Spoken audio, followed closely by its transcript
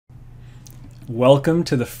Welcome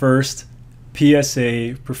to the first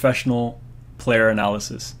PSA professional player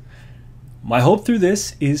analysis. My hope through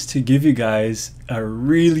this is to give you guys a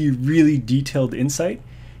really detailed insight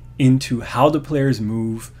into how the players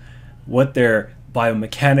move, what their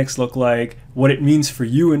biomechanics look like, what it means for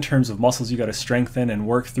you in terms of muscles you got to strengthen and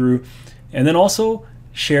work through, and then also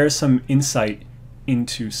share some insight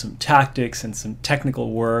into some tactics and some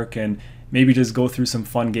technical work, and maybe just go through some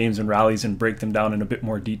fun games and rallies and break them down in a bit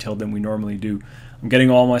more detail than we normally do. I'm getting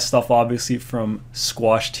all my stuff obviously from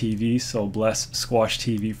Squash TV, so bless Squash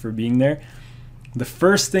TV for being there. The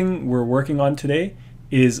first thing we're working on today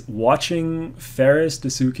is watching Fares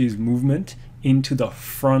Dessouky's movement into the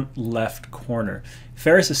front left corner.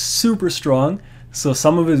 Fares is super strong, so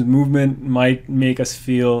some of his movement might make us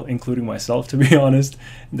feel, including myself to be honest,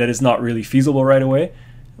 that it's not really feasible right away,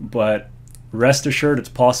 but rest assured it's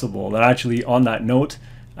possible. And actually, on that note,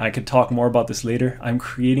 I could talk more about this later. I'm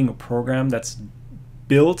creating a program that's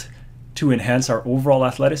built to enhance our overall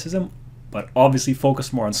athleticism, but obviously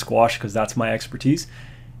focus more on squash because that's my expertise.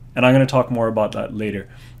 And I'm going to talk more about that later.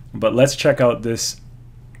 But let's check out this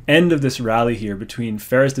end of this rally here between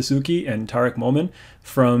Fares Dessouky and Tarek Momin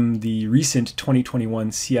from the recent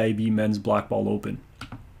 2021 CIB Men's Black Ball Open.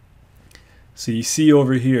 So you see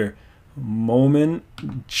over here, Momin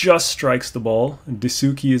just strikes the ball.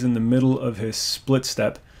 Dessouky is in the middle of his split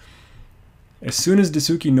step. As soon as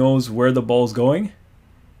Dessouky knows where the ball's going,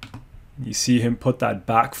 you see him put that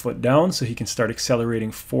back foot down so he can start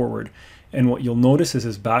accelerating forward. And what you'll notice is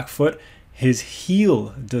his back foot, his heel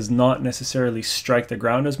does not necessarily strike the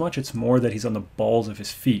ground as much. It's more that he's on the balls of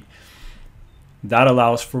his feet. That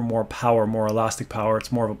allows for more power, more elastic power.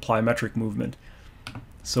 It's more of a plyometric movement.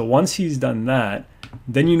 So once he's done that,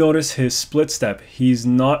 then you notice his split step. He's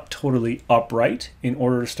not totally upright. In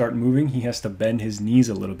order to start moving, he has to bend his knees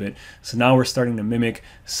a little bit. So now we're starting to mimic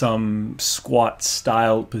some squat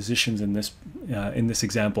style positions in this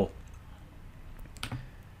example.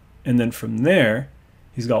 And then from there,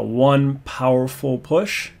 he's got one powerful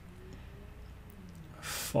push,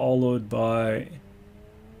 followed by,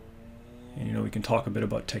 and we can talk a bit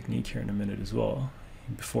about technique here in a minute as well,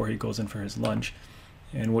 before he goes in for his lunge.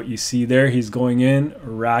 And what you see there, he's going in,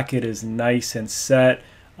 racket is nice and set,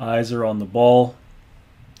 eyes are on the ball.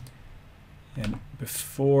 And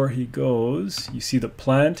before he goes, you see the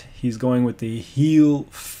plant, he's going with the heel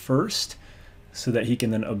first so that he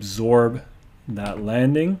can then absorb that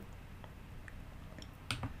landing.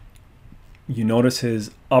 You notice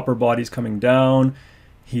his upper body's coming down.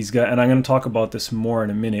 He's got, and I'm going to talk about this more in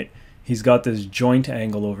a minute, he's got this joint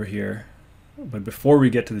angle over here. But before we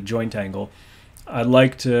get to the joint angle, I'd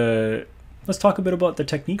like to, let's talk a bit about the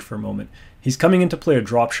technique for a moment. He's coming in to play a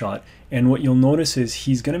drop shot, and what you'll notice is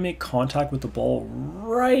he's going to make contact with the ball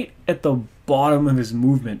right at the bottom of his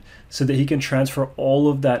movement so that he can transfer all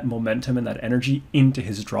of that momentum and that energy into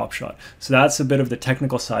his drop shot. So that's a bit of the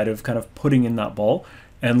technical side of kind of putting in that ball,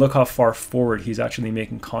 and look how far forward he's actually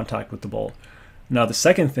making contact with the ball. Now the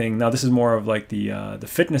second thing, now this is more of like the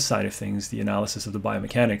fitness side of things, the analysis of the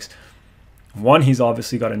biomechanics. One, he's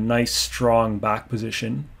obviously got a nice strong back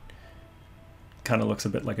position. Kind of looks a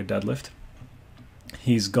bit like a deadlift.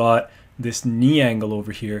 He's got this knee angle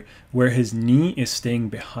over here where his knee is staying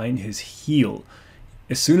behind his heel.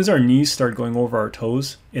 As soon as our knees start going over our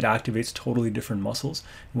toes, it activates totally different muscles.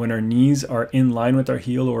 When our knees are in line with our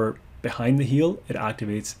heel or behind the heel, it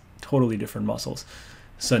activates totally different muscles.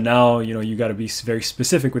 So now, you got to be very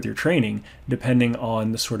specific with your training depending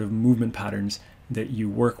on the sort of movement patterns that you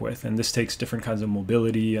work with, and this takes different kinds of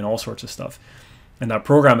mobility and all sorts of stuff. And that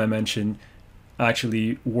program I mentioned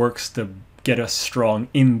actually works to get us strong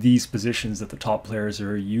in these positions that the top players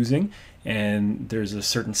are using, and there's a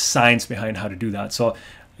certain science behind how to do that. So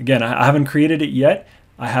again, I haven't created it yet.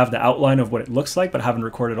 I have the outline of what it looks like, but I haven't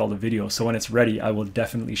recorded all the videos. So when it's ready, I will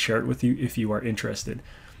definitely share it with you if you are interested.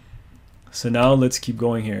 So now let's keep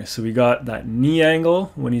going here. So we got that knee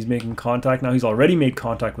angle when he's making contact. Now he's already made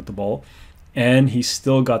contact with the ball, and he's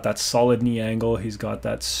still got that solid knee angle. He's got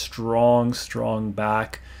that strong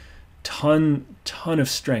back. Ton of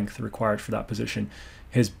strength required for that position.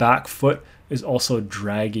 His back foot is also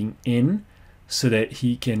dragging in so that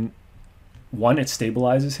he can, one, it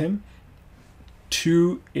stabilizes him.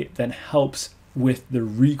 Two, it then helps with the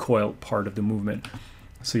recoil part of the movement.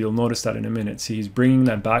 So you'll notice that in a minute. See, he's bringing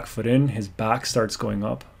that back foot in. His back starts going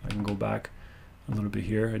up. I can go back a little bit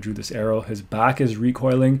here. I drew this arrow. His back is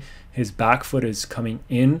recoiling, his back foot is coming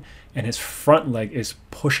in, and his front leg is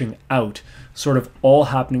pushing out, sort of all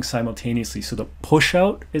happening simultaneously. So the push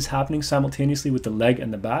out is happening simultaneously with the leg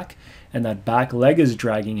and the back, and that back leg is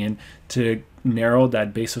dragging in to narrow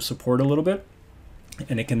that base of support a little bit.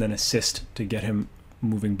 and it can then assist to get him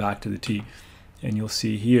moving back to the tee. And you'll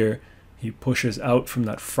see here, he pushes out from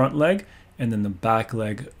that front leg, and then the back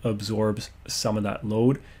leg absorbs some of that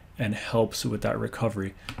load and helps with that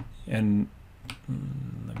recovery. And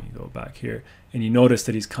let me go back here, and you notice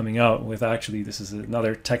that he's coming out with, actually, this is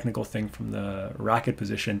another technical thing from the racket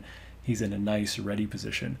position, he's in a nice ready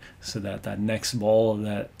position, so that that next ball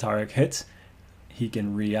that Tarek hits, he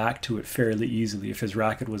can react to it fairly easily. If his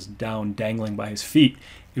racket was down dangling by his feet,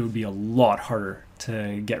 it would be a lot harder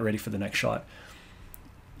to get ready for the next shot.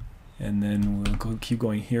 And then we'll keep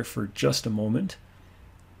going here for just a moment.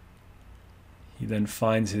 He then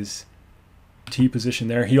finds his tee position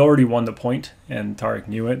there. He already won the point, and Tarek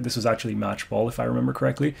knew it. This was actually match ball, if I remember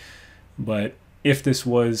correctly. But if this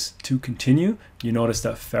was to continue, you notice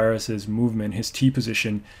that Fares's movement, his tee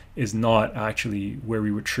position, is not actually where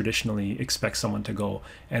we would traditionally expect someone to go.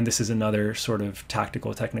 And this is another sort of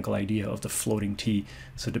tactical, technical idea of the floating tee.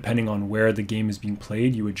 So depending on where the game is being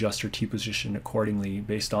played, you adjust your tee position accordingly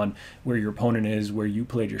based on where your opponent is, where you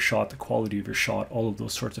played your shot, the quality of your shot, all of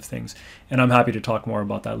those sorts of things. And I'm happy to talk more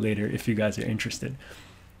about that later if you guys are interested.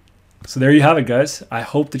 So there you have it, guys. I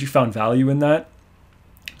hope that you found value in that.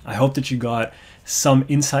 I hope that you got some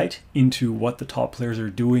insight into what the top players are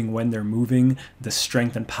doing when they're moving, the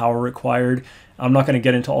strength and power required. I'm not going to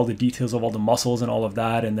get into all the details of all the muscles and all of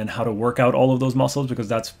that, and then how to work out all of those muscles, because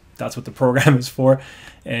that's what the program is for.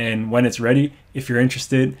 And when it's ready, if you're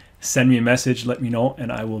interested, send me a message, let me know,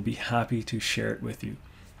 and I will be happy to share it with you.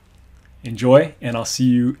 Enjoy, and I'll see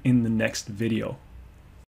you in the next video.